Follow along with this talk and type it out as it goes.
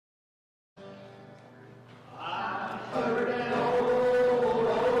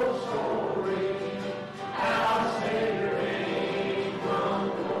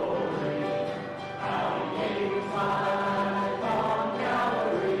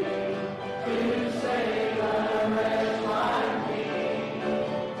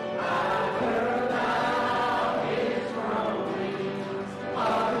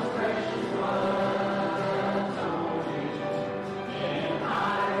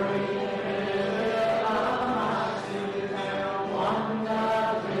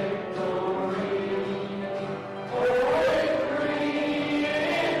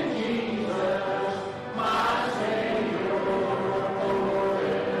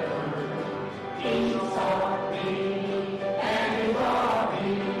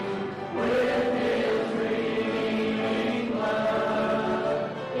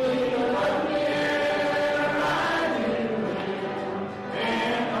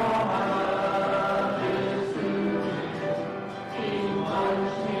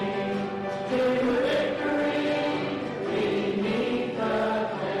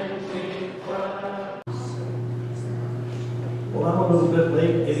Well, I'm a little bit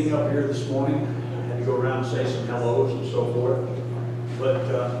late getting up here this morning. I had to go around and say some hellos and so forth. But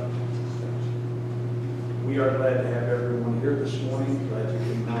we are glad to have everyone here this morning. Glad you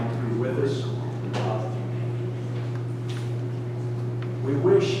came out to be with us. We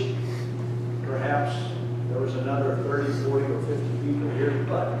wish perhaps there was another 30, 40, or 50 people here,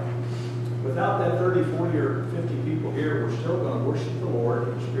 but without that 30, 40, or 50 people here, we're still going to worship the Lord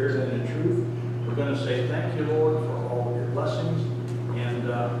in spirit and in truth. We're going to say thank you, Lord, for all of your blessings, and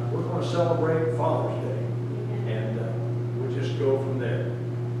we're going to celebrate Father's Day, and we'll just go from there.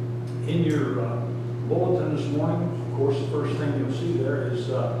 In your bulletin this morning, of course, the first thing you'll see there is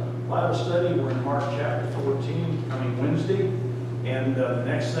Bible study. We're in Mark chapter 14, coming Wednesday, and the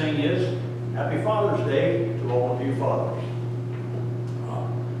next thing is Happy Father's Day to all of you fathers.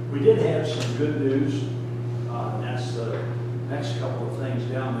 We did have some good news, and that's the next couple of things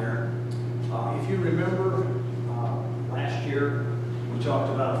down there. If you remember, last year we talked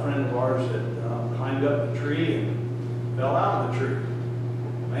about a friend of ours that climbed up the tree and fell out of the tree,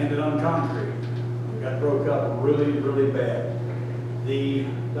 landed on concrete, got broke up really, really bad. The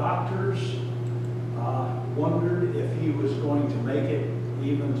doctors wondered if he was going to make it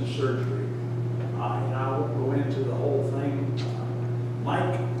even to surgery. And I won't go into the whole thing.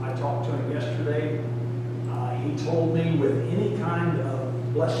 Mike, I talked to him yesterday. He told me with any kind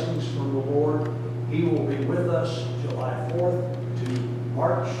of blessings from the Lord, he will be with us July 4th to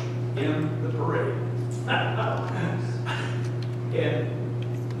march in the parade. And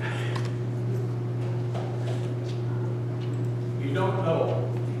you don't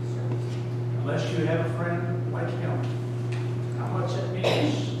know, unless you have a friend like him, how much it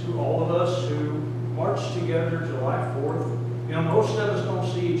means to all of us who march together July 4th. You know, most of us don't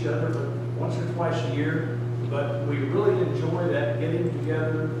see each other but once or twice a year, but we really enjoy that getting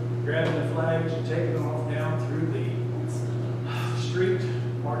together, grabbing the flags and taking off down through the street,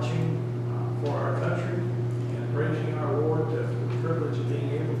 marching for our country and praising our Lord for the privilege of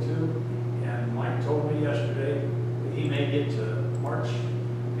being able to. And Mike told me yesterday that he may get to march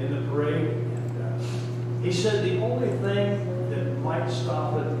in the parade. And he said the only thing that might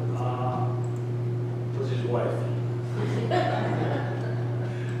stop it was his wife.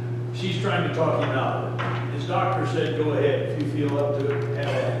 She's trying to talk him out of it. His doctor said, go ahead, if you feel up to it, have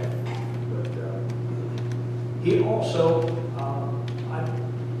at it. But he also, I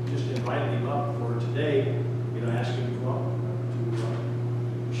just invited him up for today, you know, asked him to come up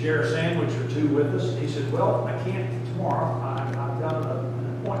to share a sandwich or two with us. He said, well, I can't tomorrow. I've got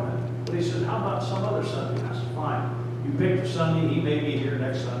an appointment. But he said, how about some other Sunday? I said, fine. You pick the Sunday. He may be here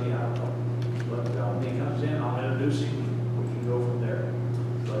next Sunday. I don't know. But when he comes in, I'll introduce him. We can go from there.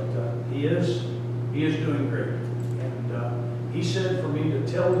 But he is doing great. And he said for me to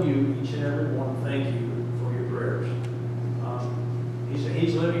tell you, each and every one, thank you for your prayers. He said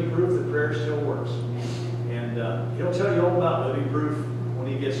he's living proof that prayer still works. And he'll tell you all about living proof when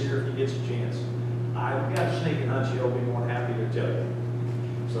he gets here, if he gets a chance. I've got a sneaking hunch he'll be more happy to tell you.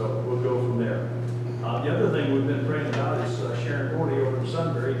 So we'll go from there. The other thing we've been praying about is Sharon Gordy over in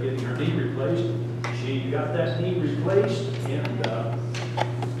Sunbury getting her knee replaced. She got that knee replaced, and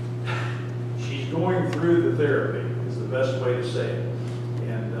she's going through the therapy, is the best way to say it.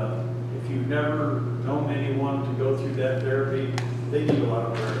 And if you've never known anyone to go through that therapy, they need a lot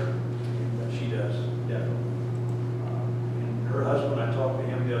of prayer. And she does, definitely. And her husband, I talked to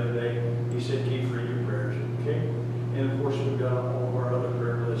him the other day, he said, keep her in your prayers, okay? And of course, we've got all of our other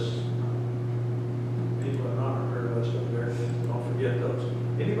prayer lists. People are not on our prayer list up there. Don't forget those.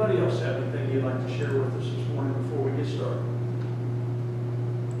 Anybody Anybody else have anything you'd like to share with us this morning before we get started?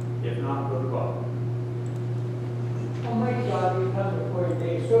 If not, Brother Bob. Almighty God, we come before you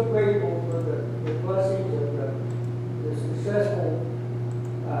today, so grateful for the blessings of the successful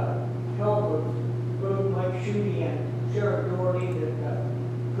help of Brother Mike Shooty and Sheriff Doherty that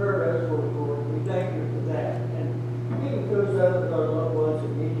Kurt has worked for. We thank you for that. And be with those others, our loved ones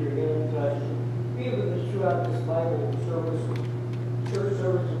that need your healing touch. Be with us throughout this Bible service, church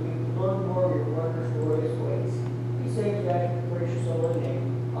service, and we learn more of your wondrous, glorious ways. These things back in your precious holy name.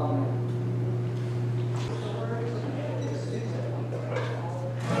 Amen.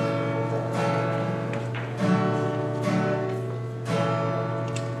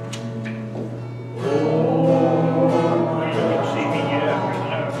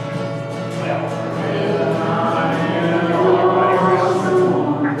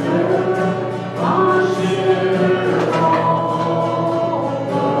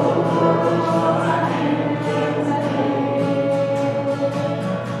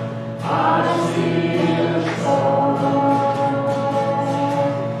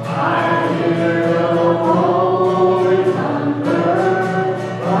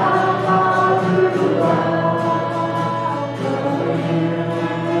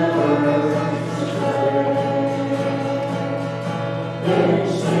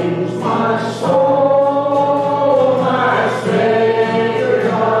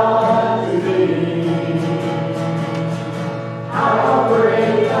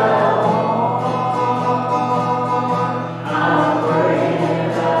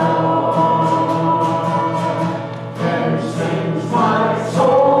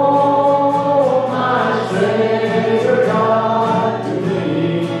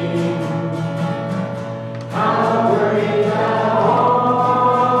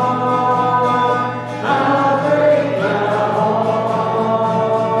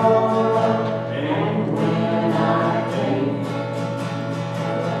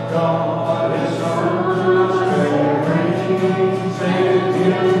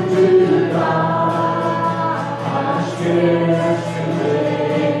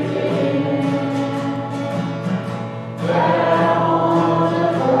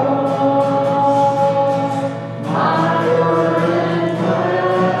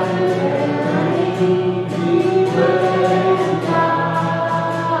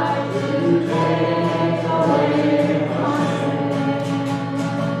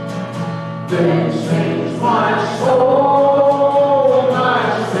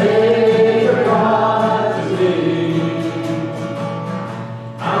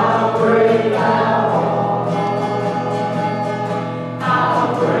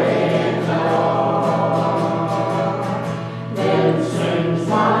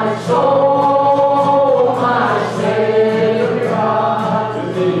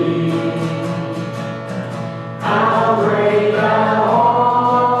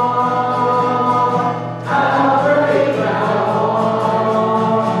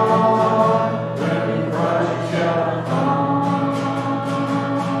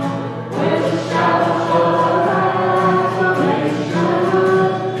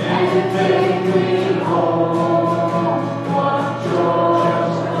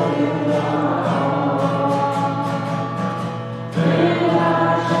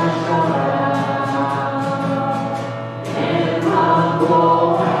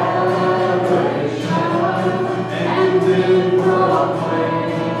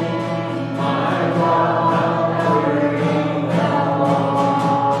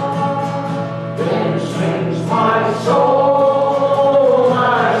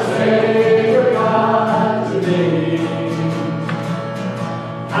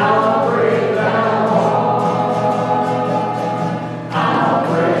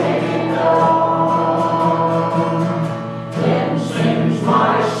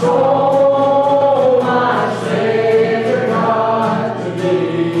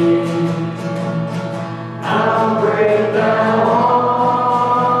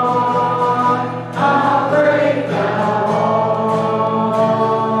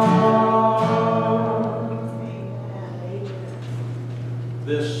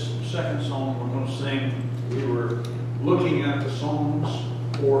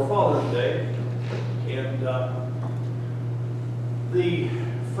 The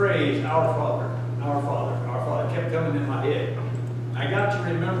phrase, our Father, our Father, our Father, kept coming in my head. I got to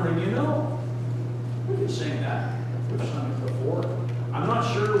remembering, we can sing that. We've sung it before. I'm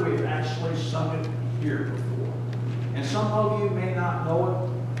not sure we've actually sung it here before. And some of you may not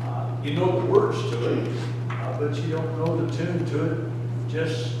know it. You know the words to it, but you don't know the tune to it.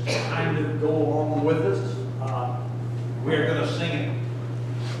 Just kind of go along with us. We are going to sing it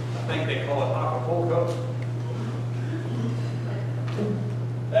they call it Acapulco.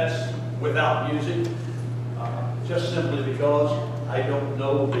 That's without music, just simply because I don't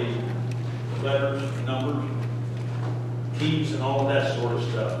know the letters, numbers, keys, and all of that sort of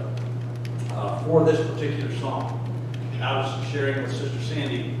stuff for this particular song. And I was sharing with Sister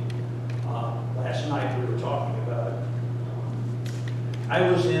Sandy last night, we were talking about it. I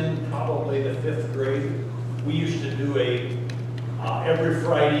was in probably the 5th grade. We used to do a every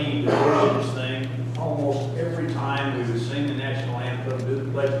Friday devotions thing. Almost every time we would sing the national anthem, do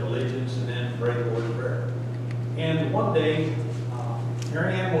the Pledge of Allegiance, and then pray the Lord's Prayer. And one day,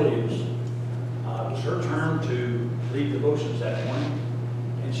 Mary Ann Williams, it was her turn to lead devotions that morning.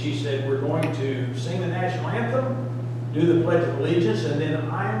 And she said, we're going to sing the national anthem, do the Pledge of Allegiance, and then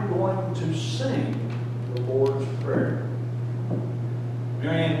I'm going to sing the Lord's Prayer.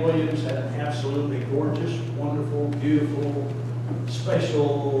 Mary Ann Williams had an absolutely gorgeous, wonderful, beautiful,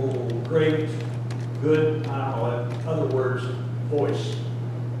 special, great, good, I don't know, in other words, voice.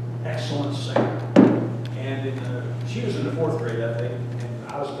 Excellent singer. And she was in the 4th grade, I think,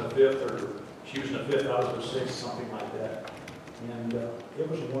 and I was in the 5th, or she was in the 5th, I was in the 6th, something like that. And it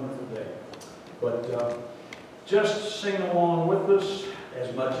was a wonderful day. But just sing along with us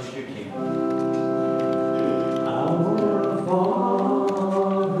as much as you can. Our Father,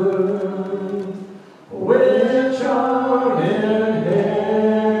 which art in heaven,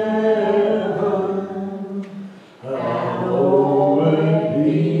 hallowed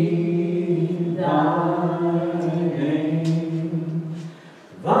be thy name.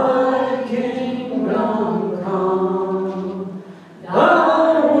 Thy kingdom come,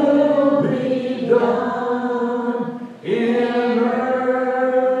 thy will be done in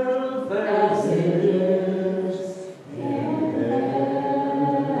earth as it is in heaven.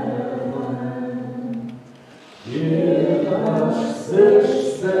 Give us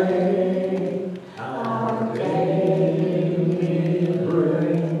this day our daily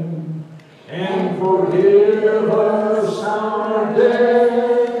bread, and forgive us our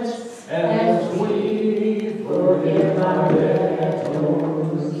debts as we forgive our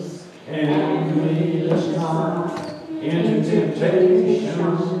debtors. And lead us not into temptation,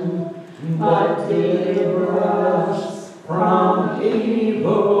 but deliver us from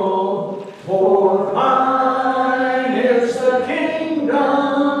evil. For thine is the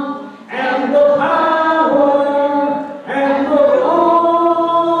kingdom, and the power, and the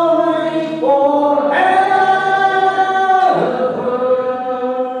glory forever.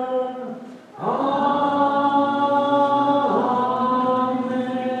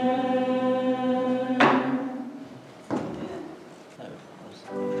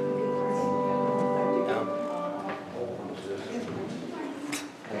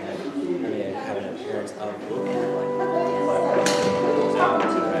 Have an appearance of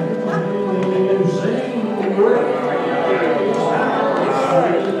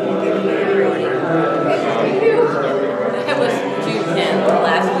It was June 10th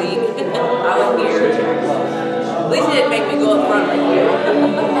last week. I was here. At least it didn't make me go up front like you.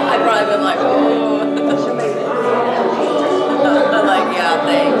 I'd probably been like, oh. I'm like, yeah,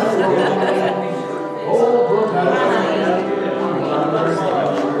 thanks.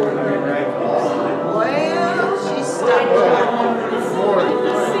 Well, she stopped.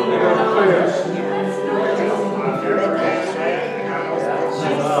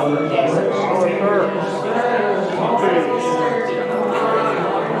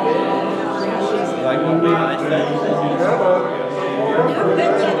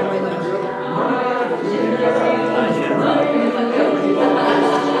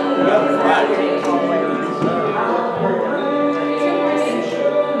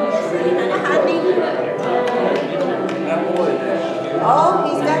 Oh,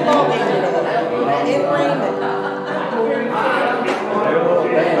 he's got ball games in Raymond.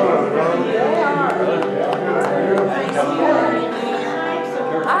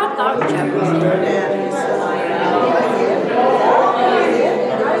 I thought that was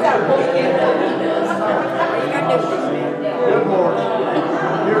Good morning.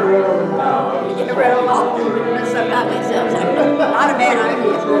 You're Sometimes myself, not a bad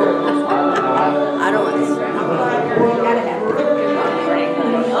idea. I don't want to. Gotta have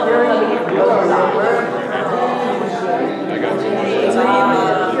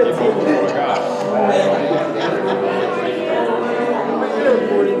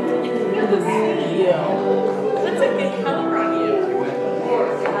Yeah.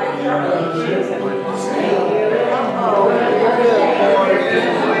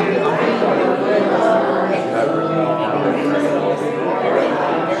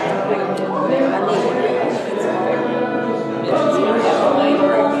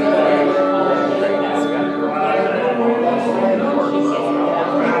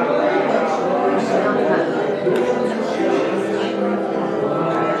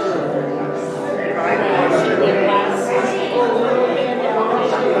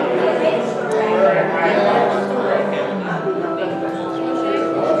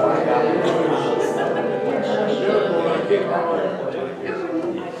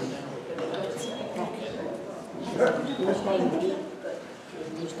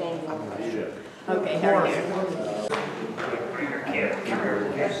 Okay, how are you?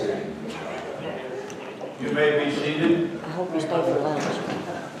 You may be seated. I hope you stay for lunch.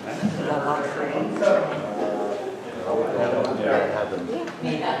 You got a lot of food.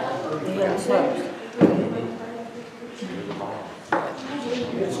 You haven't slept.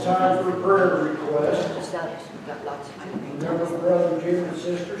 It's time for a prayer request. Just got lots of food. Remember Brother Jim and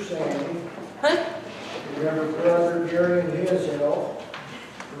Sister Sandy. Remember Brother Gary and his health.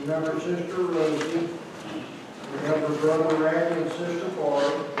 Remember Sister Rosie. Remember Brother Randy and Sister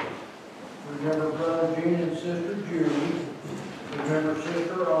Barb. Remember Brother Gene and Sister Judy. Remember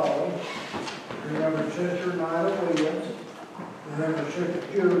Sister Ollie. Remember Sister Nina Williams. Remember Sister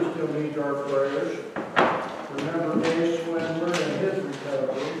Judy still needs our prayers. Remember Dave Swindler and his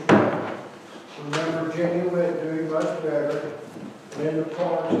recovery. Remember Jenny Witt doing much better. Linda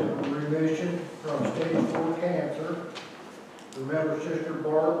Parks in remission from stage 4 cancer. Remember Sister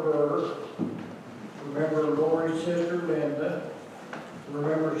Barb Burr. Remember Lori's sister Linda.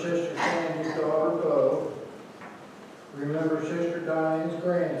 Remember Sister Sandy's daughter Bo. Remember Sister Diane's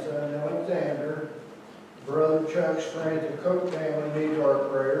grandson Alexander. Brother Chuck's friends and Coke family needs our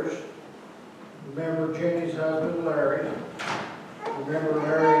prayers. Remember Jenny's husband Larry. Remember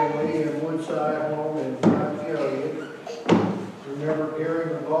Larry and Lee in Woodside Home in Mount Gilead. Remember Gary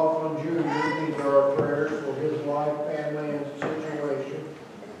McLaughlin Jr. needs our prayers for his life, family, and situation.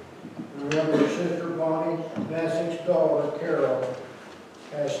 Remember Sister Bonnie Messick's daughter Carol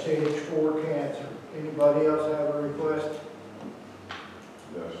has stage 4 cancer. Anybody else have a request?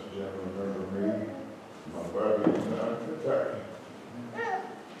 Yes, Jim, remember me, my buddy, and Kentucky.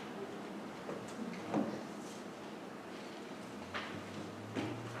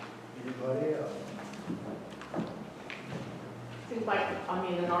 Anybody else? Seems like,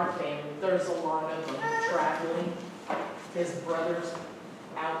 in our family, there's a lot of them traveling. His brother's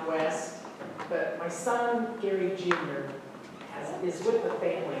out west, but my son, Gary Jr., is with the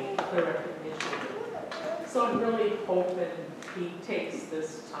family clear up in Michigan. So I'm really hoping he takes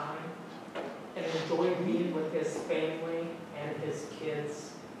this time and enjoy being with his family and his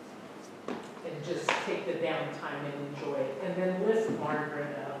kids and just take the downtime and enjoy it. And then lift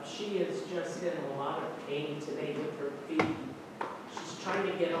Margaret up. She is just in a lot of pain today with her feet. She's trying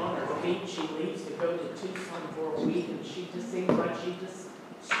to get on her feet. She leaves to go to Tucson for a week, and she just seems like she just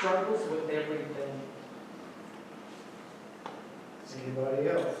struggles with everything. Anybody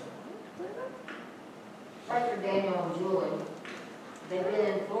else? Dr. Daniel and Julie, they've been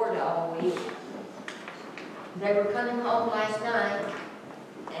in Florida all week. They were coming home last night,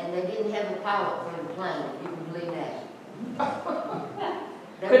 and they didn't have a pilot for the plane, if you can believe that.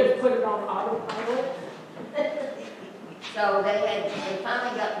 Couldn't put it on autopilot. So they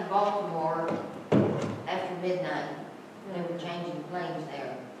finally got to Baltimore after midnight. They were changing planes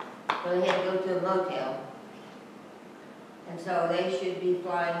there. So they had to go to a motel. And so they should be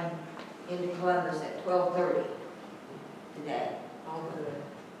flying into Columbus at 12:30 today. All good.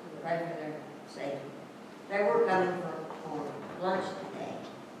 Right for their safety. They were coming for lunch today.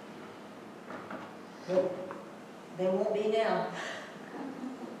 But they won't be now.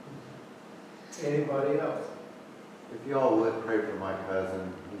 Anybody else? If y'all would pray for my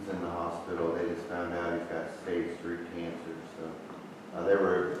cousin, he's in the hospital. They just found out he's got stage 3 cancer.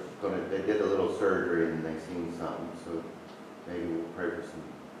 So they did a little surgery and they seen something. So maybe we'll pray for some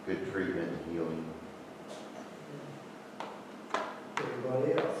good treatment and healing.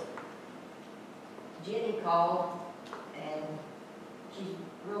 Anybody else? Jenny called, and she's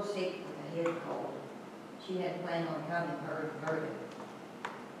real sick with a head cold. She had planned on coming, her and Murder.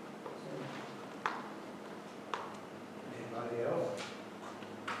 Anybody else?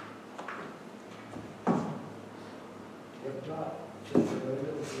 If not, Sister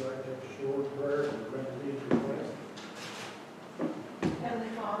Linda, would you like to have a short prayer and remember these requests?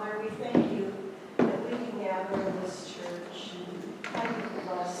 Heavenly Father, we thank you that we can gather in this church and have you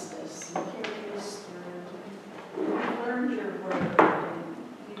bless us and carry us through. We've learned your word and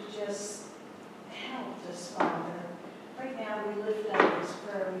you've just helped us, Father. Right now we lift up this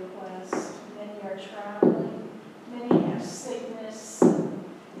prayer request. Many are traveling, many have sickness,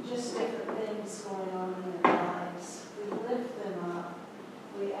 just different things going on in their lives. We lift them up.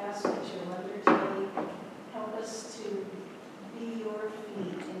 We ask that you'll undertake, help us to be your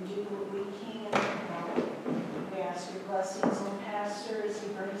feet and do what we can to help. We ask your blessings on Pastor as he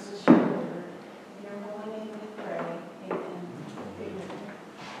brings us your word. In your holy name we pray. Amen. Amen.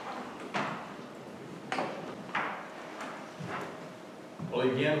 Well,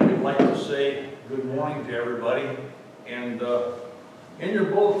 again, we'd like to say good morning to everybody. And in your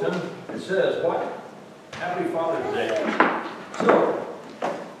bulletin, it says, what? Happy Father's Day. So,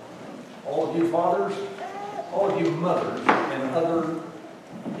 all the of you fathers, all of you mothers, and other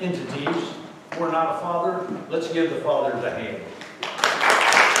entities who are not a father, let's give the fathers a hand.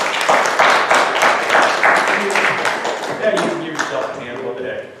 Yeah, you can give yourself a hand, what the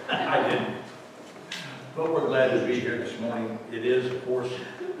heck. I didn't. But we're glad to be here this morning. It is, of course,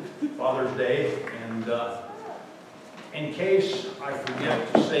 Father's Day, and in case I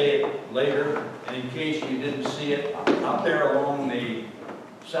forget to say it later, and in case you didn't see it, out there along the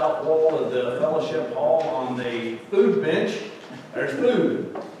south wall of the fellowship hall on the food bench, there's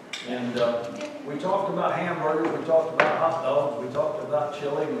food. And we talked about hamburgers, we talked about hot dogs, we talked about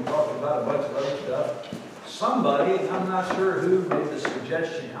chili, we talked about a bunch of other stuff. Somebody, I'm not sure who, made the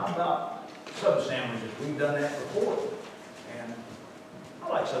suggestion, how about sub sandwiches? We've done that before. And I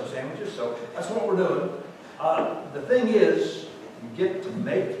like sub sandwiches, so that's what we're doing. The thing is, you get to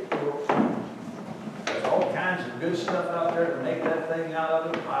make your own. There's all kinds of good stuff out there to make that thing out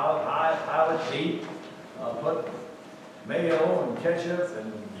of it. Pile it deep. Put mayo and ketchup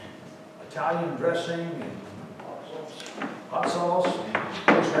and Italian dressing and hot sauce and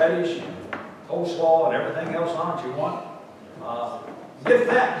horseradish and coleslaw and everything else on it you want. Get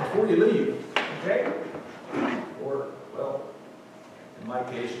that before you leave, okay? Or, well, in my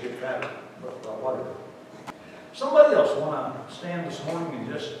case, get fatter, but whatever. Somebody else want to stand this morning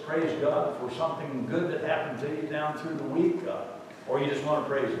and just praise God for something good that happened to you down through the week, or you just want to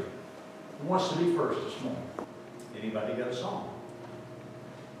praise Him? Who wants to be first this morning? Anybody got a song?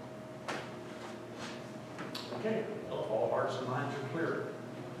 Okay, well, all hearts and minds are clear.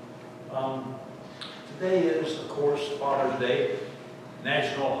 Today is, of course, Father's Day,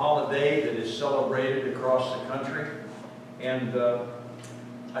 national holiday that is celebrated across the country. And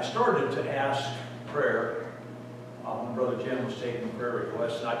I started to ask prayer when Brother Jim was taking prayer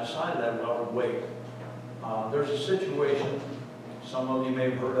requests, and I decided I would wait. There's a situation, some of you may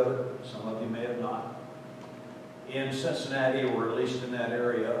have heard of it, some of you may have not. In Cincinnati, or at least in that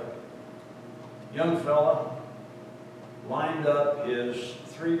area, young fella lined up his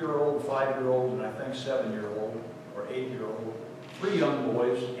 3-year-old, 5-year-old, and I think 7-year-old, or 8-year-old, 3 young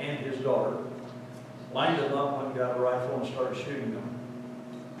boys and his daughter, lined them up and got a rifle and started shooting them.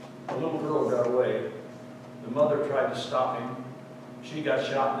 The little girl got away. The mother tried to stop him. She got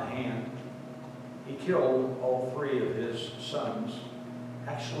shot in the hand. He killed all 3 of his sons,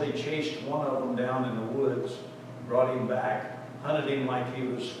 actually chased one of them down in the woods, brought him back, hunted him like he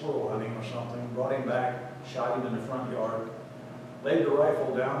was squirrel hunting or something, brought him back, shot him in the front yard, laid the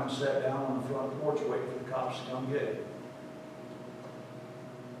rifle down and sat down on the front porch waiting for the cops to come get him.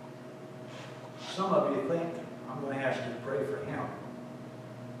 Some of you think I'm going to ask you to pray for him.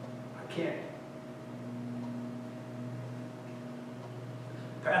 I can't.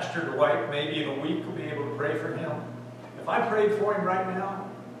 Pastor Dwight, maybe in a week, will be able to pray for him. If I prayed for him right now,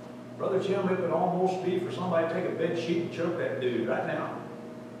 Brother Jim, it would almost be for somebody to take a bed sheet and choke that dude right now.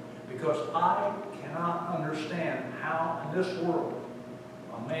 Because I cannot understand how in this world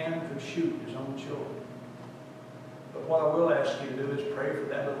a man could shoot his own children. But what I will ask you to do is pray for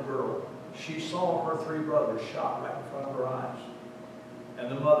that little girl. She saw her 3 brothers shot right in front of her eyes. And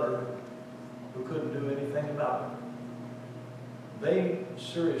the mother, who couldn't do anything about it. They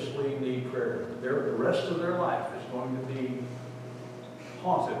seriously need prayer. The rest of their life is going to be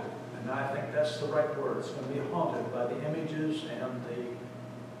haunted. And I think that's the right word. It's going to be haunted by the images and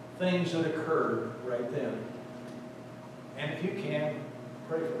the things that occurred right then. And if you can,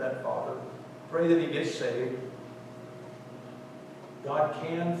 pray for that father. Pray that he gets saved. God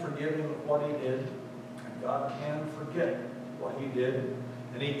can forgive him of what he did. And God can forget what he did.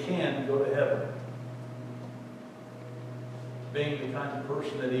 And he can go to heaven. Being the kind of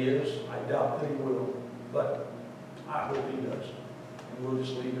person that he is, I doubt that he will. But I hope he does. And we'll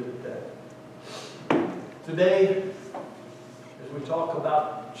just leave it at that. Today, as we talk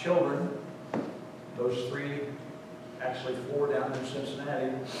about children, those 3, actually 4 down in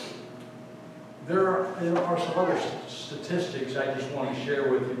Cincinnati, there are some other statistics I just want to share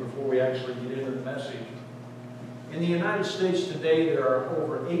with you before we actually get into the message. In the United States today, there are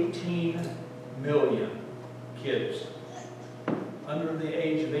over 18 million kids under the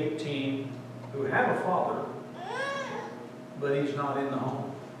age of 18 who have a father, but he's not in the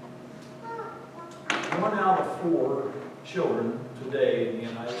home. 1 out of 4 children today in the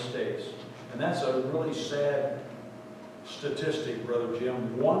United States, and that's a really sad statistic, Brother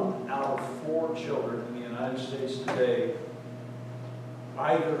Jim. 1 out of 4 children in the United States today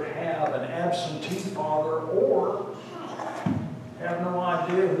either have an absentee father or have no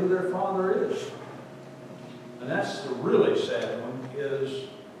idea who their father is. And that's the really sad one, is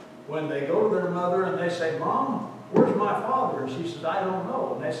when they go to their mother and they say, "Mom, where's my father? And she says, I don't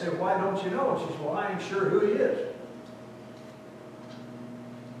know. And they say, why don't you know? And she says, well, I ain't sure who he is.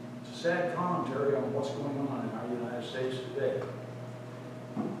 It's a sad commentary on what's going on in our United States today.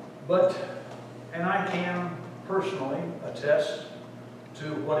 But, and I can personally attest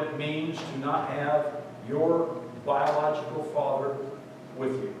to what it means to not have your biological father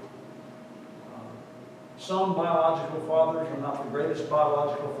with you. Some biological fathers are not the greatest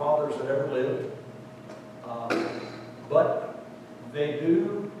biological fathers that ever lived, but they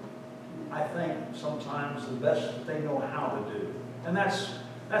do, I think, sometimes the best that they know how to do. And that's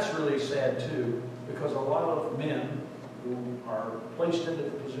really sad too, because a lot of men who are placed into the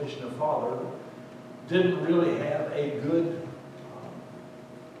position of father didn't really have a good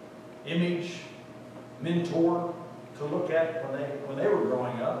image, mentor to look at when they were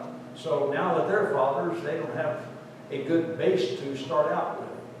growing up. So now that they're fathers, they don't have a good base to start out with.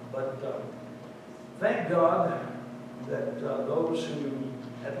 But thank God that those who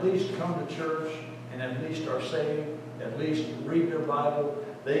at least come to church and at least are saved, at least read their Bible,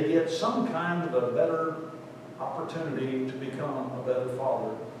 they get some kind of a better opportunity to become a better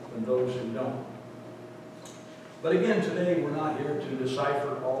father than those who don't. But again, today we're not here to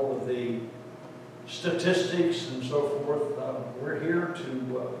decipher all of the statistics and so forth. We're here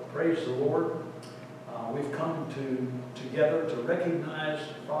to praise the Lord. We've come together to recognize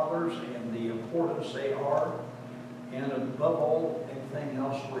fathers and the importance they are. And above all, anything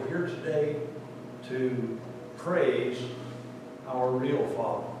else, we're here today to praise our real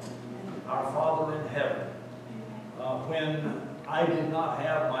Father, our Father in heaven. When I did not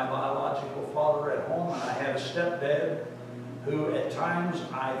have my biological father at home, and I had a stepdad who at times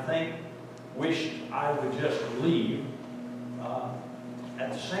I think wished I would just leave.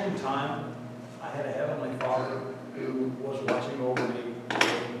 At the same time, I had a heavenly Father who was watching over me,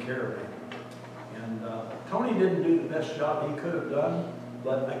 taking care of me. And Tony didn't do the best job he could have done,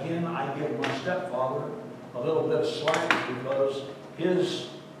 but again, I give my stepfather a little bit of slack because his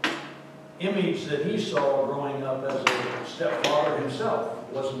image that he saw growing up as a stepfather himself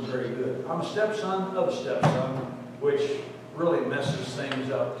wasn't very good. I'm a stepson of a stepson, which really messes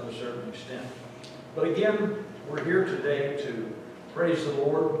things up to a certain extent. But again, we're here today to praise the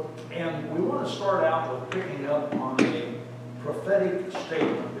Lord, and we want to start out with picking up on a prophetic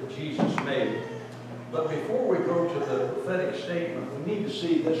statement that Jesus made. But before we go to the prophetic statement, we need to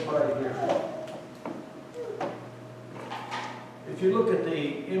see this right here. If you look at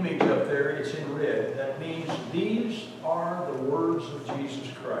the image up there, it's in red. That means these are the words of Jesus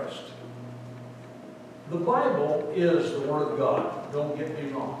Christ. The Bible is the Word of God. Don't get me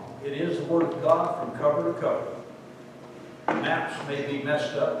wrong. It is the Word of God from cover to cover. Maps may be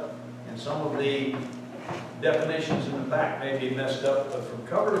messed up, and some of the definitions in the back may be messed up, but from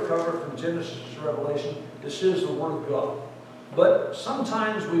cover to cover, from Genesis to Revelation, this is the Word of God. But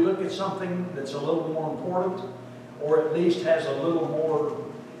sometimes we look at something that's a little more important, or at least has a little more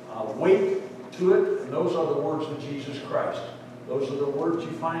weight to it, and those are the words of Jesus Christ. Those are the words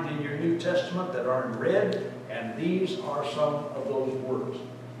you find in your New Testament that are in red, and these are some of those words.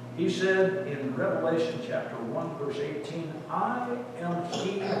 He said in Revelation chapter 1, verse 18, I am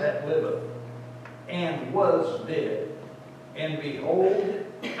he that liveth, and was dead, and behold,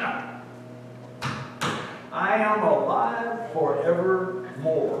 I am alive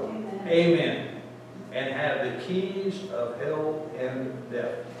forevermore. Amen. And have the keys of hell and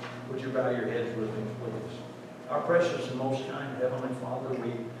death. Would you bow your heads with me, please? Our precious and most kind Heavenly Father,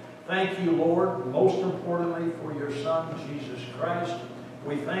 we thank you, Lord, most importantly for your Son, Jesus Christ.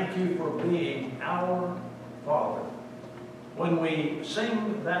 We thank you for being our Father. When we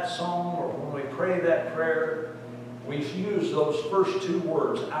sing that song or when we pray that prayer, we use those first two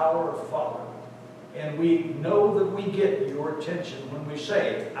words, our Father. And we know that we get your attention when we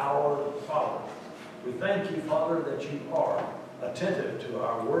say, our Father. We thank you, Father, that you are attentive to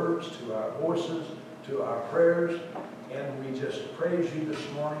our words, to our voices, to our prayers, and we just praise you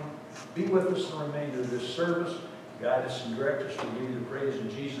this morning. Be with us the remainder of this service. Guide us and direct us. We give you the praise in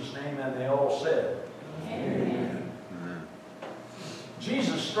Jesus' name, and they all said, Amen. Amen.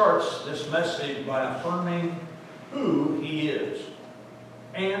 Jesus starts this message by affirming who he is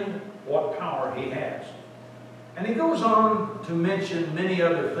and what power he has. And he goes on to mention many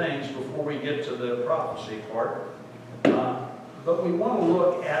other things before we get to the prophecy part. But we want to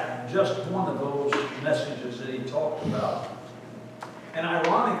look at just one of those messages that he talked about. And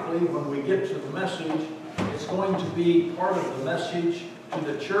ironically, when we get to the message, it's going to be part of the message to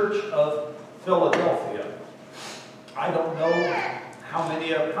the church of Philadelphia. I don't know how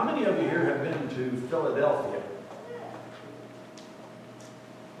many of you here have been to Philadelphia.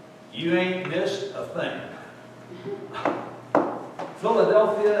 You ain't missed a thing.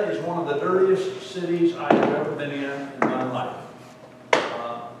 Philadelphia is one of the dirtiest cities I have ever been in my life.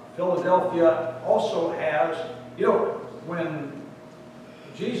 Philadelphia also has, you know, when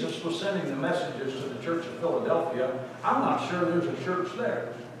Jesus was sending the messages to the church of Philadelphia, I'm not sure there's a church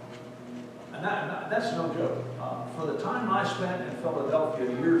there. And that's no joke. For the time I spent in Philadelphia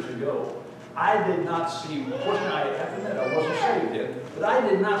years ago, I did not see, of course I have to admit I wasn't saved then, but I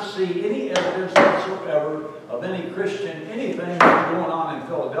did not see any evidence whatsoever of any Christian, anything going on in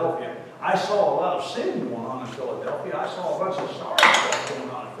Philadelphia. I saw a lot of sin going on in Philadelphia. I saw a bunch of sorry stuff going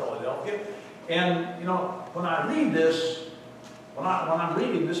on in Philadelphia. And, you know, when I read this, when I'm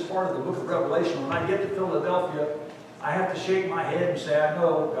reading this part of the book of Revelation, when I get to Philadelphia, I have to shake my head and say, I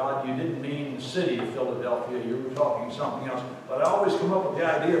know, God, you didn't mean the city of Philadelphia. You were talking something else. But I always come up with the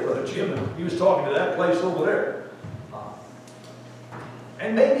idea, Brother Jim, that he was talking to that place over there.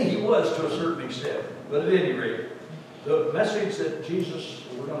 And maybe he was to a certain extent. But at any rate, the message that Jesus,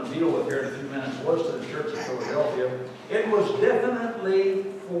 we're going to deal with here in a few minutes, was to the church of Philadelphia. It was definitely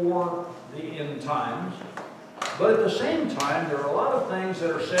for the end times. But at the same time, there are a lot of things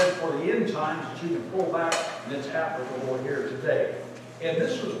that are said for the end times that you can pull back, and it's applicable here today. And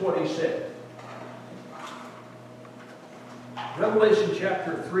this was what he said. Revelation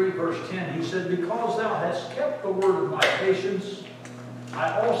chapter 3, verse 10, he said, because thou hast kept the word of my patience,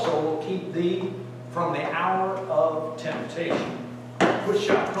 I also will keep thee from the hour of temptation, which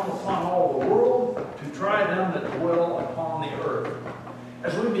shall come upon all the world to try them that dwell upon the earth.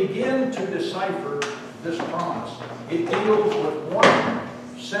 As we begin to decipher this promise, it deals with one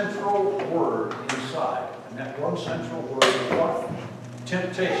central word inside. And that one central word is what?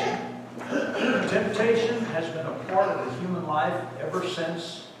 Temptation. Temptation has been a part of the human life ever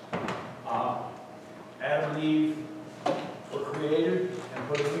since Adam and Eve were created and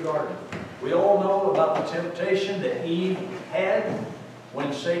put in the garden. We all know about the temptation that Eve had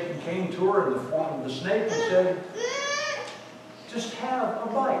when Satan came to her in the form of the snake and said, just have a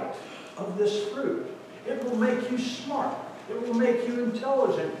bite of this fruit. It will make you smart. It will make you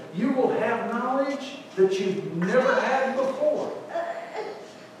intelligent. You will have knowledge that you've never had before.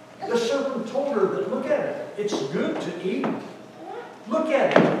 The serpent told her that, look at it. It's good to eat. Look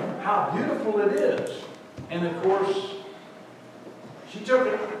at it. How beautiful it is. And of course, she took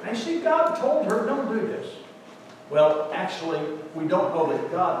it. And see, God told her, don't do this. Well, actually, we don't know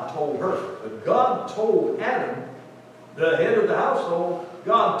that God told her. But God told Adam, the head of the household,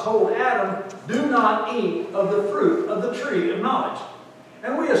 God told Adam, do not eat of the fruit of the tree of knowledge.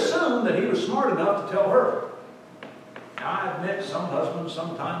 And we assume that he was smart enough to tell her. Now, I admit some husbands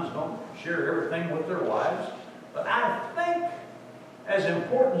sometimes don't share everything with their wives. But I think, as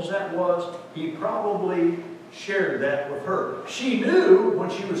important as that was, he probably shared that with her. She knew when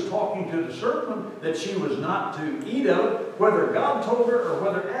she was talking to the serpent that she was not to eat of it. Whether God told her or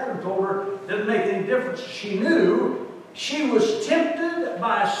whether Adam told her, didn't make any difference. She knew she was tempted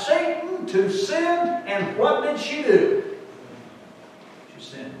by Satan to sin, and what did she do? She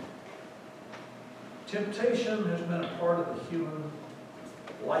sinned. Temptation has been a part of the human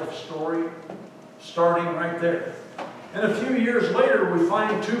life story, starting right there. And a few years later, we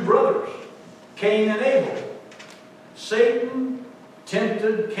find two brothers, Cain and Abel. Satan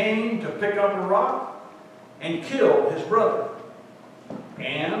tempted Cain to pick up a rock and kill his brother.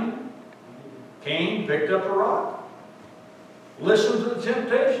 And Cain picked up a rock, listened to the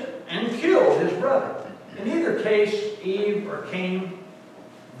temptation, and killed his brother. In either case, Eve or Cain,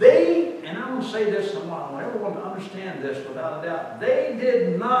 and I'm going to say this, and I want everyone to understand this without a doubt, they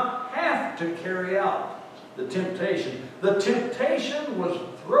did not have to carry out the temptation. The temptation was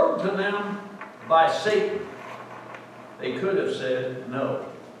thrown to them by Satan. They could have said no.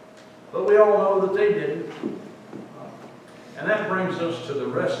 But we all know that they didn't. And that brings us to the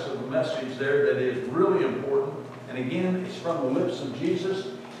rest of the message there that is really important. And again, it's from the lips of Jesus.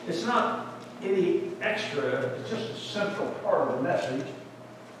 It's not any extra, it's just a central part of the message.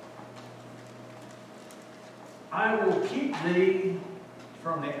 I will keep thee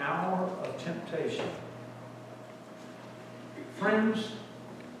from the hour of temptation. Friends,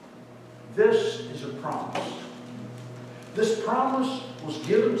 this is a promise. This promise was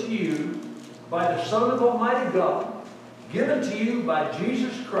given to you by the Son of Almighty God, given to you by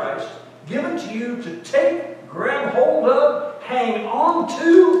Jesus Christ, given to you to take, grab hold of, hang on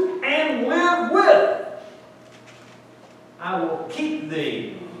to, and live with. I will keep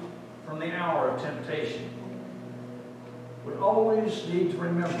thee from the hour of temptation. We always need to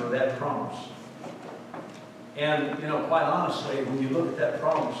remember that promise. And, you know, quite honestly, when you look at that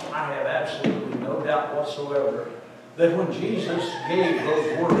promise, I have absolutely no doubt whatsoever that when Jesus gave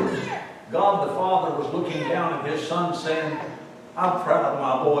those words, God the Father was looking down at his son saying, I'm proud of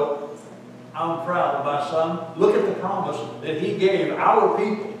my boy. I'm proud of my son. Look at the promise that he gave our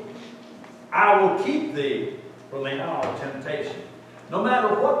people. I will keep thee from the hour of temptation. No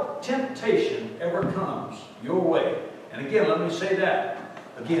matter what temptation ever comes your way. And again, let me say that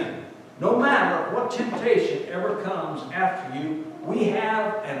again. No matter what temptation ever comes after you, we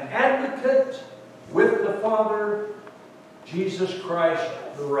have an advocate with the Father, Jesus Christ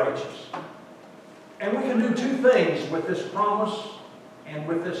the righteous. And we can do two things with this promise and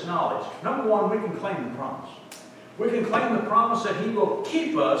with this knowledge. Number one, we can claim the promise. We can claim the promise that he will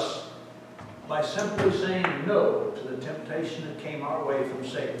keep us by simply saying no to the temptation that came our way from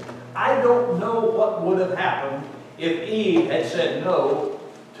Satan. I don't know what would have happened if Eve had said no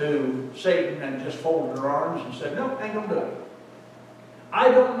to Satan and just folded her arms and said, no, ain't gonna do it.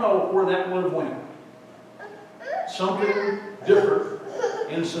 I don't know where that would have went. Something different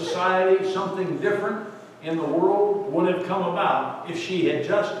in society, something different in the world would have come about if she had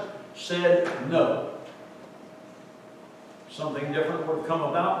just said no. Something different would have come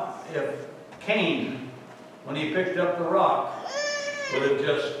about if Cain, when he picked up the rock, would have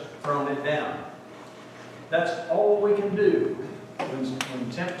just thrown it down. That's all we can do.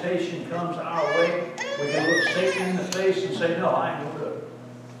 When temptation comes our way, we can look Satan in the face and say, no, I ain't going to do it.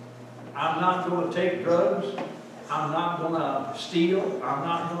 I'm not going to take drugs. I'm not going to steal. I'm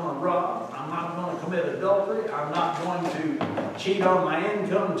not going to rob. I'm not going to commit adultery. I'm not going to cheat on my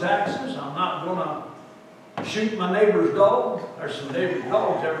income taxes. I'm not going to shoot my neighbor's dog. There's some neighbor's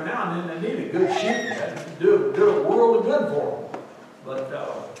dogs every now and then that need a good shoot. Do a world of good for them. But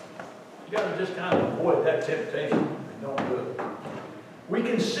you got to just kind of avoid that temptation and don't do it. We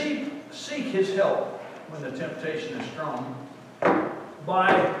can seek his help when the temptation is strong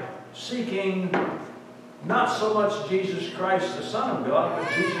by seeking not so much Jesus Christ, the Son of God, but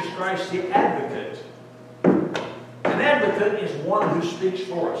Jesus Christ, the advocate. An advocate is one who speaks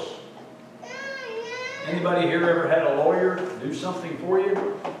for us. Anybody here ever had a lawyer do something for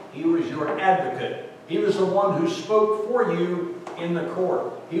you? He was your advocate. He was the one who spoke for you in the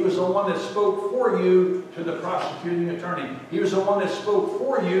court. He was the one that spoke for you to the prosecuting attorney. He was the one that spoke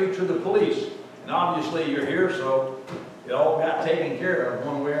for you to the police. And obviously you're here, so it all got taken care of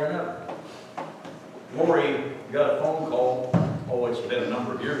one way or another. Lori got a phone call, oh, it's been a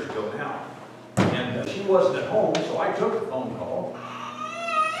number of years ago now, and she wasn't at home, so I took the phone call.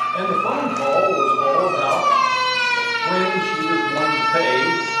 And the phone call was all about when she was going to pay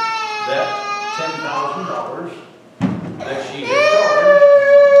that $10,000 that she had charged.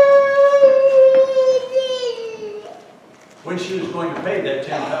 When she was going to pay that $10,000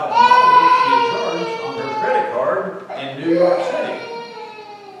 she had charged on her credit card in New York City.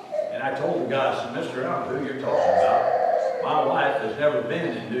 And I told the guy, I said, Mr. I don't know who you're talking about. My wife has never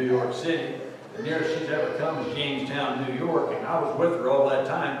been in New York City. The nearest she's ever come is Jamestown, New York, and I was with her all that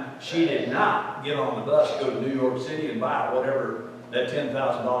time. She did not get on the bus, go to New York City, and buy whatever that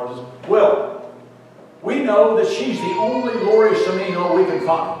 $10,000 is. Well, we know that she's the only Lori Samino we can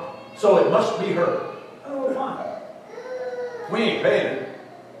find, so it must be her. Oh, fine. We ain't paying it.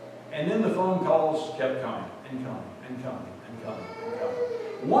 And then the phone calls kept coming and coming and coming and coming and coming.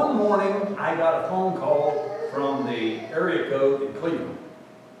 One morning, I got a phone call from the area code in Cleveland.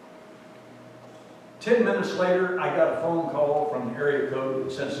 10 minutes later, I got a phone call from the area code in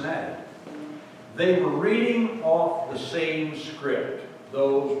Cincinnati. They were reading off the same script.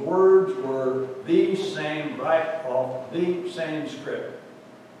 Those words were the same, right off the same script.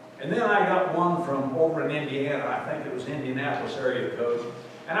 And then I got one from over in Indiana. I think it was Indianapolis area code.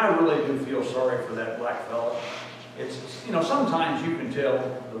 And I really do feel sorry for that black fella. It's, you know, sometimes you can tell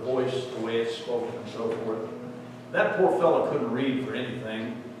the voice, the way it's spoken and so forth. That poor fellow couldn't read for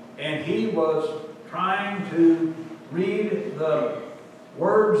anything. And he was trying to read the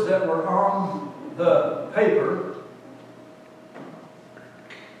words that were on the paper.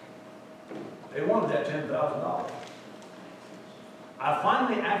 They wanted that $10,000. I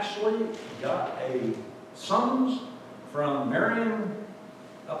finally actually got a summons from Marion,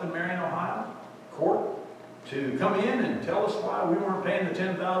 up in Marion, Ohio, court, to come in and tell us why we weren't paying the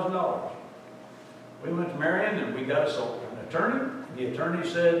 $10,000. We went to Marion and we got us an attorney. The attorney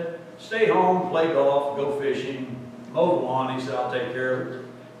said, stay home, play golf, go fishing, mow the lawn. He said, I'll take care of it.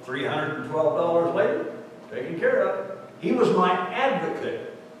 $312 later, taken care of. He was my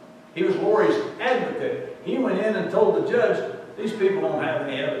advocate. He was Lori's advocate. He went in and told the judge, these people don't have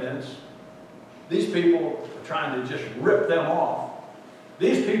any evidence. These people are trying to just rip them off.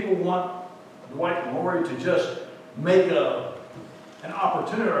 These people want Dwight and Lori to just make an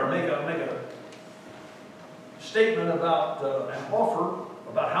opportunity or make a statement about an offer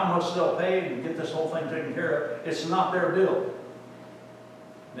about how much they'll pay and get this whole thing taken care of. It's not their bill.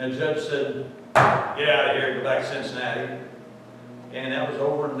 And the judge said, get out of here, go back to Cincinnati. And that was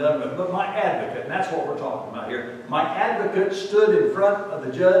over and done with. But my advocate, and that's what we're talking about here, my advocate stood in front of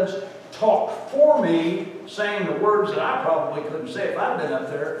the judge, talked for me, saying the words that I probably couldn't say if I'd been up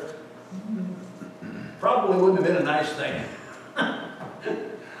there. Probably wouldn't have been a nice thing.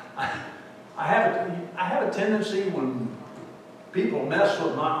 I have a tendency when people mess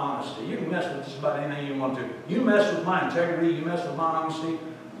with my honesty. You can mess with just about anything you want to. You mess with my integrity, you mess with my honesty,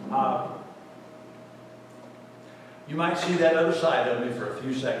 you might see that other side of me for a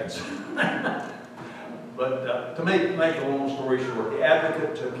few seconds. But to make a long story short, the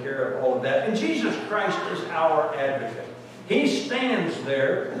advocate took care of all of that. And Jesus Christ is our advocate. He stands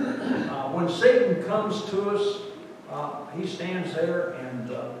there. When Satan comes to us, he stands there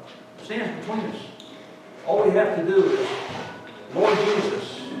and stands between us. All we have to do is, Lord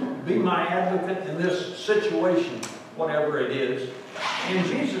Jesus, be my advocate in this situation, whatever it is. And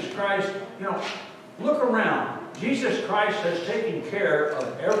Jesus Christ, look around. Jesus Christ has taken care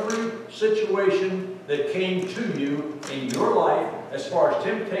of every situation that came to you in your life as far as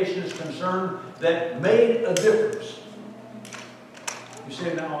temptation is concerned that made a difference. You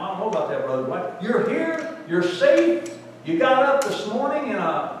say, now, I don't know about that, Brother White. You're here, you're safe, you got up this morning in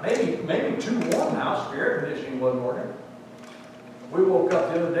a maybe too warm house, the air conditioning wasn't working. We woke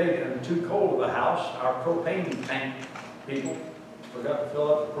up the other day in too cold of a house. Our propane tank people forgot to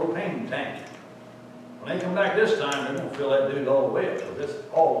fill up the propane tank. When they come back this time, they're going to fill that dude all the way up, so it's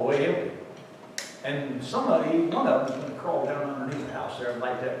all the way empty. And one of them's going to crawl down underneath the house there and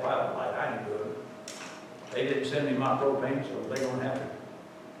light that pilot light. I ain't doing it. They didn't send me my propane, so they don't have it.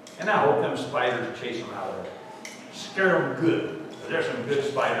 And I hope them spiders chase them out of there. Scare them good. There's some good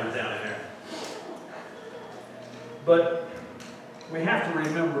spiders down in there. But we have to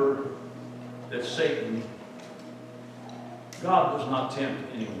remember that Satan, God does not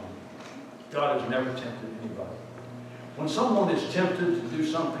tempt anyone. God has never tempted anybody. When someone is tempted to do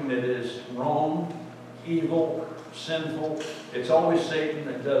something that is wrong, evil, sinful, it's always Satan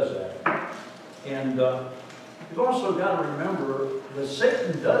that does that. And you've also got to remember that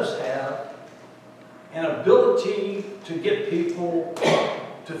Satan does have an ability to get people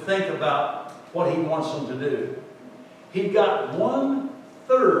to think about what he wants them to do. He got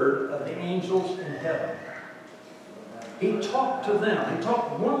 1/3 of the angels in heaven. He talked to them. He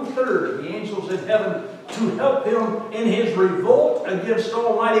talked 1/3 of the angels in heaven to help him in his revolt against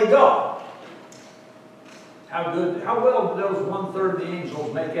Almighty God. How well do those 1/3 of the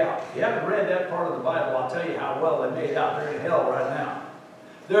angels make out? If you haven't read that part of the Bible, I'll tell you how well they made out. They're in hell right now.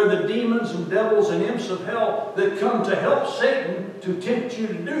 They're the demons and devils and imps of hell that come to help Satan to tempt you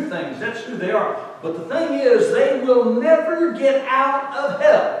to do things. That's who they are. But the thing is, they will never get out of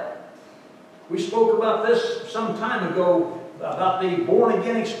hell. We spoke about this some time ago, about the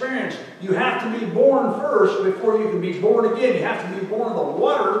born-again experience. You have to be born first before you can be born again. You have to be born of the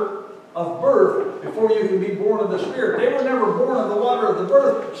water of birth before you can be born of the Spirit. They were never born of the water of the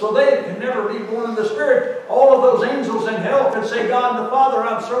birth, so they can never be born of the Spirit. All of those angels in hell can say, God the Father,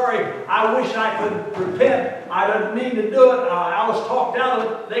 I'm sorry. I wish I could repent. I didn't mean to do it. I was talked out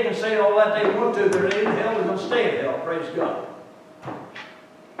of it. They can say all that they want to. They're in hell. They're going to stay in hell. Praise God.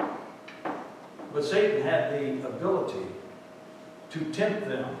 But Satan had the ability to tempt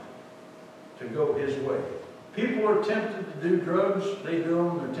them to go his way. People are tempted to do drugs, they do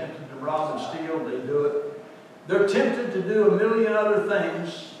them. They're tempted to rob and steal, they do it. They're tempted to do a million other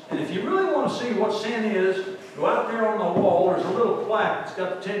things. And if you really want to see what sin is, go out there on the wall. There's a little plaque that's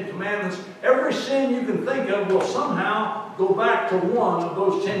got the 10 Commandments. Every sin you can think of will somehow go back to one of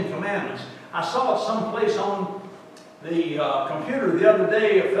those 10 Commandments. I saw it someplace on the computer the other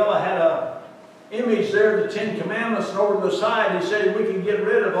day. A fella had a image there, the 10 Commandments, and over to the side he said we can get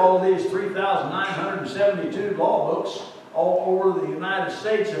rid of all of these 3,972 law books all over the United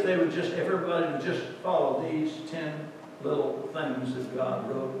States if everybody would just follow these 10 little things that God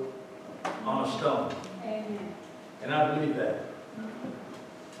wrote on a stone. Amen. And I believe that.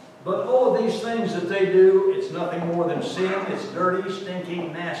 But all of these things that they do, it's nothing more than sin. It's dirty,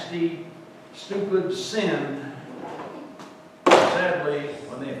 stinking, nasty, stupid sin. Sadly,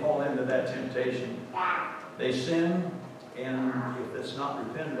 when they fall into that temptation, they sin, and if it's not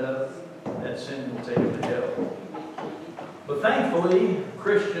repented of, that sin will take them to hell. But thankfully,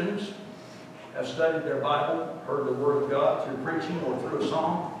 Christians have studied their Bible, heard the Word of God through preaching or through a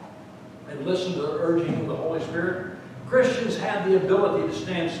song, and listened to the urging of the Holy Spirit. Christians have the ability to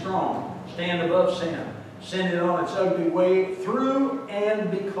stand strong, stand above sin, send it on its ugly way through and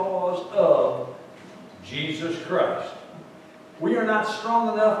because of Jesus Christ. We are not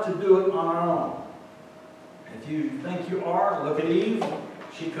strong enough to do it on our own. If you think you are, look at Eve.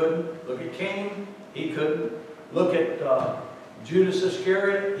 She couldn't. Look at Cain. He couldn't. Look at Judas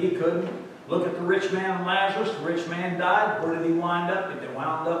Iscariot. He couldn't. Look at the rich man Lazarus. The rich man died. Where did he wind up? He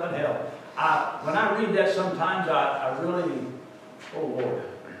wound up in hell. When I read that sometimes, I really, oh Lord.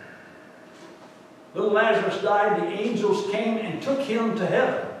 Little Lazarus died. The angels came and took him to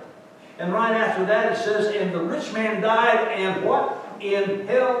heaven. And right after that it says, and the rich man died, and what? In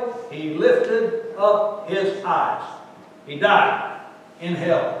hell he lifted up his eyes. He died in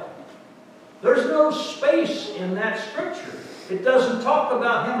hell. There's no space in that scripture. It doesn't talk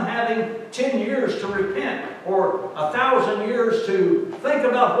about him having 10 years to repent or 1,000 years to think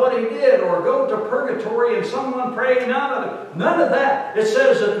about what he did or go to purgatory and someone pray. None of it. None of that. It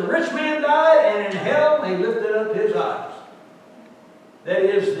says that the rich man died and in hell he lifted up his eyes. That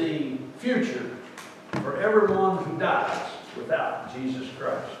is the future for everyone who dies without Jesus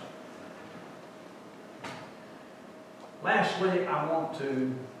Christ. Lastly, I want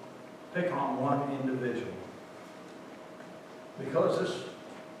to pick on one individual. Because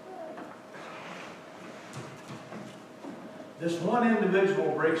this one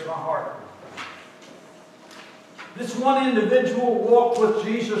individual breaks my heart. This one individual walked with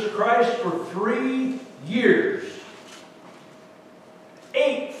Jesus Christ for 3 years.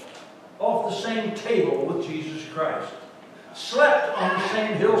 Ate off the same table with Jesus Christ. Slept on the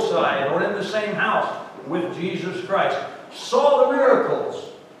same hillside or in the same house with Jesus Christ. Saw the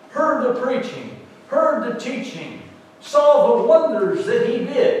miracles. Heard the preaching. Heard the teaching. Saw the wonders that he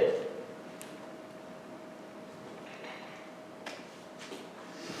did.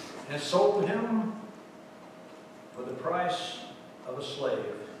 And sold him for the price of a slave,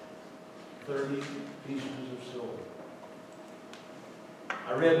 30 pieces of silver.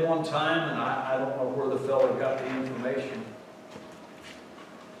 I read one time, and I don't know where the fellow got the information,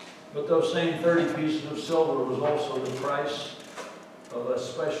 but those same 30 pieces of silver was also the price of a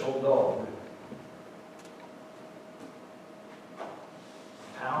special dog.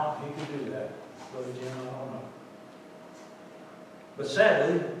 How he could do that, Brother Jim, I don't know. But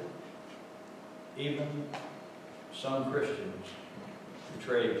sadly, even some Christians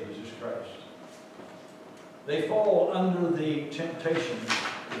betray Jesus Christ. They fall under the temptation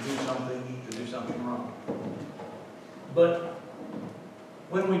to do something wrong. But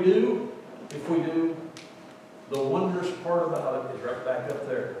when we do, if we do, the wondrous part about it is right back up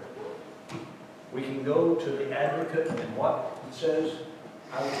there. We can go to the advocate and what it says,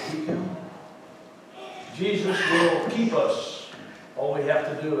 I will keep him. Jesus will keep us. All we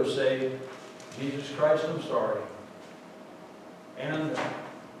have to do is say, Jesus Christ, I'm sorry. And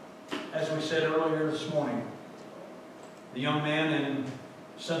as we said earlier this morning, the young man in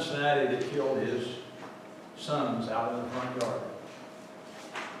Cincinnati that killed his sons out in the front yard.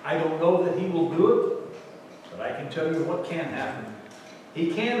 I don't know that he will do it, but I can tell you what can happen.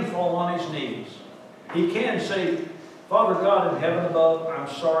 He can fall on his knees. He can say, Father God in heaven above,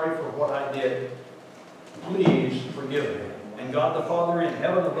 I'm sorry for what I did. Please forgive me. And God the Father in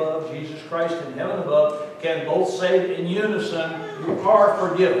heaven above, Jesus Christ in heaven above, can both say in unison, you are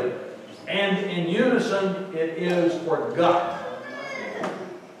forgiven. And in unison, it is forgotten.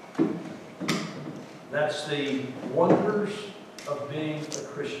 That's the wonders of being a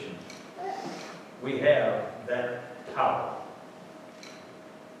Christian. We have that power.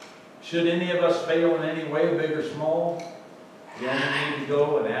 Should any of us fail in any way, big or small, we only need to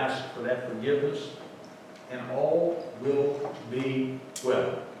go and ask for that forgiveness, and all will be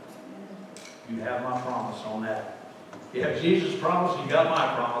well. You have my promise on that. You have Jesus' promise, you got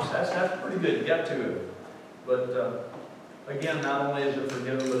my promise. That's pretty good. You got two of them. But again, not only is it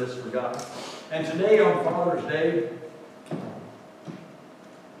forgiven, but it's forgotten. And today on Father's Day,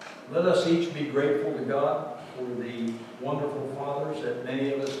 let us each be grateful to God for the wonderful fathers that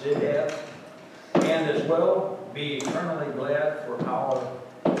many of us did have, and as well be eternally glad for our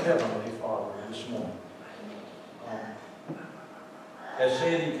Heavenly Father this morning. As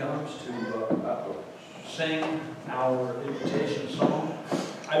Sandy comes to sing our invitation song,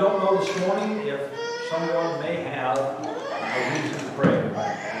 I don't know this morning if someone may have a reason to pray.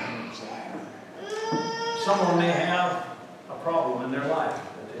 Someone may have a problem in their life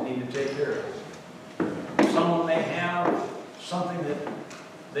that they need to take care of. Someone may have something that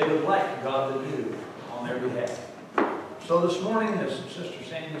they would like God to do on their behalf. So this morning, as Sister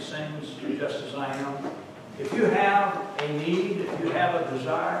Sandy sings, Just As I Am, if you have a need, if you have a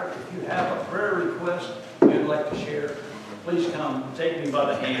desire, if you have a prayer request you'd like to share, please come, take me by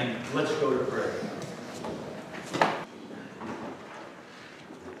the hand. Let's go to prayer.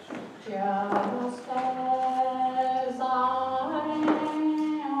 Just as I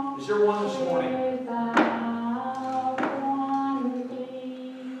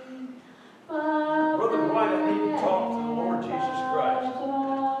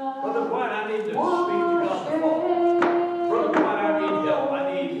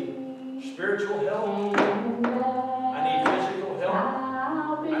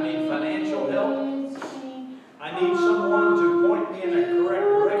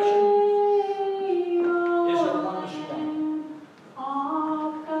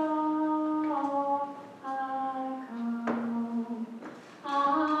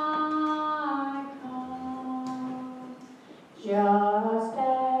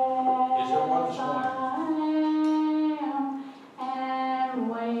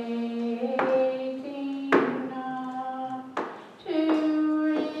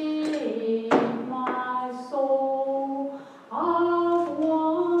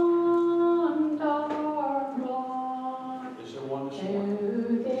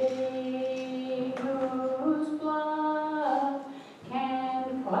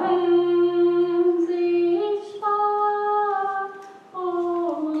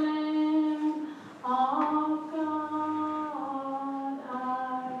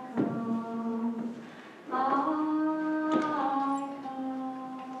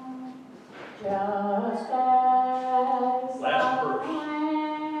Just as Last I verse.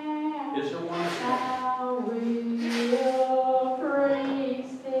 am, Is there one this morning? I will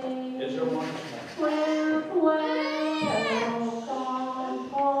praise thee. Is there one this morning? With welcome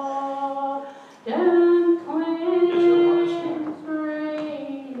pardon cleansed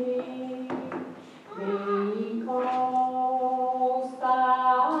freely, because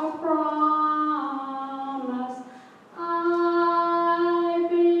thy promise I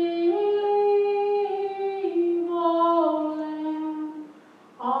believe, O Lamb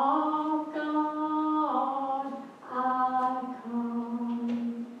of God, I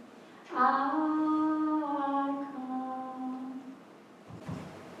come.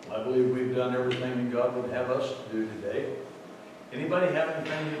 I believe we've done everything that God would have us to do today. Anybody have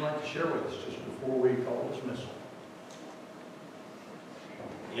anything you'd like to share with us just before we call dismissal?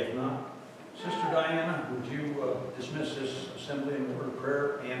 If not, Sister Diana, would you dismiss this assembly in a word of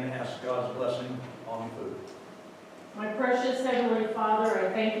prayer and ask God's blessing on the food? My precious Heavenly Father,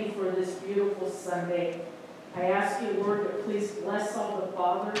 I thank you for this beautiful Sunday. I ask you, Lord, to please bless all the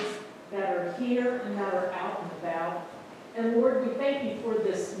fathers that are here and that are out and about. And Lord, we thank you for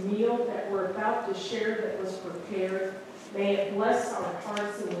this meal that we're about to share that was prepared. May it bless our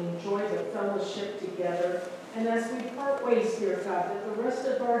hearts and we enjoy the fellowship together. And as we part ways here, God, that the rest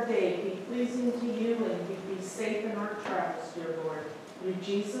of our day be pleasing to you and we be safe in our travels, dear Lord. Through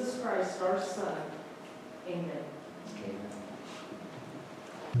Jesus Christ, our Son. Amen.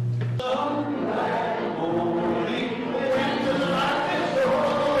 Amen.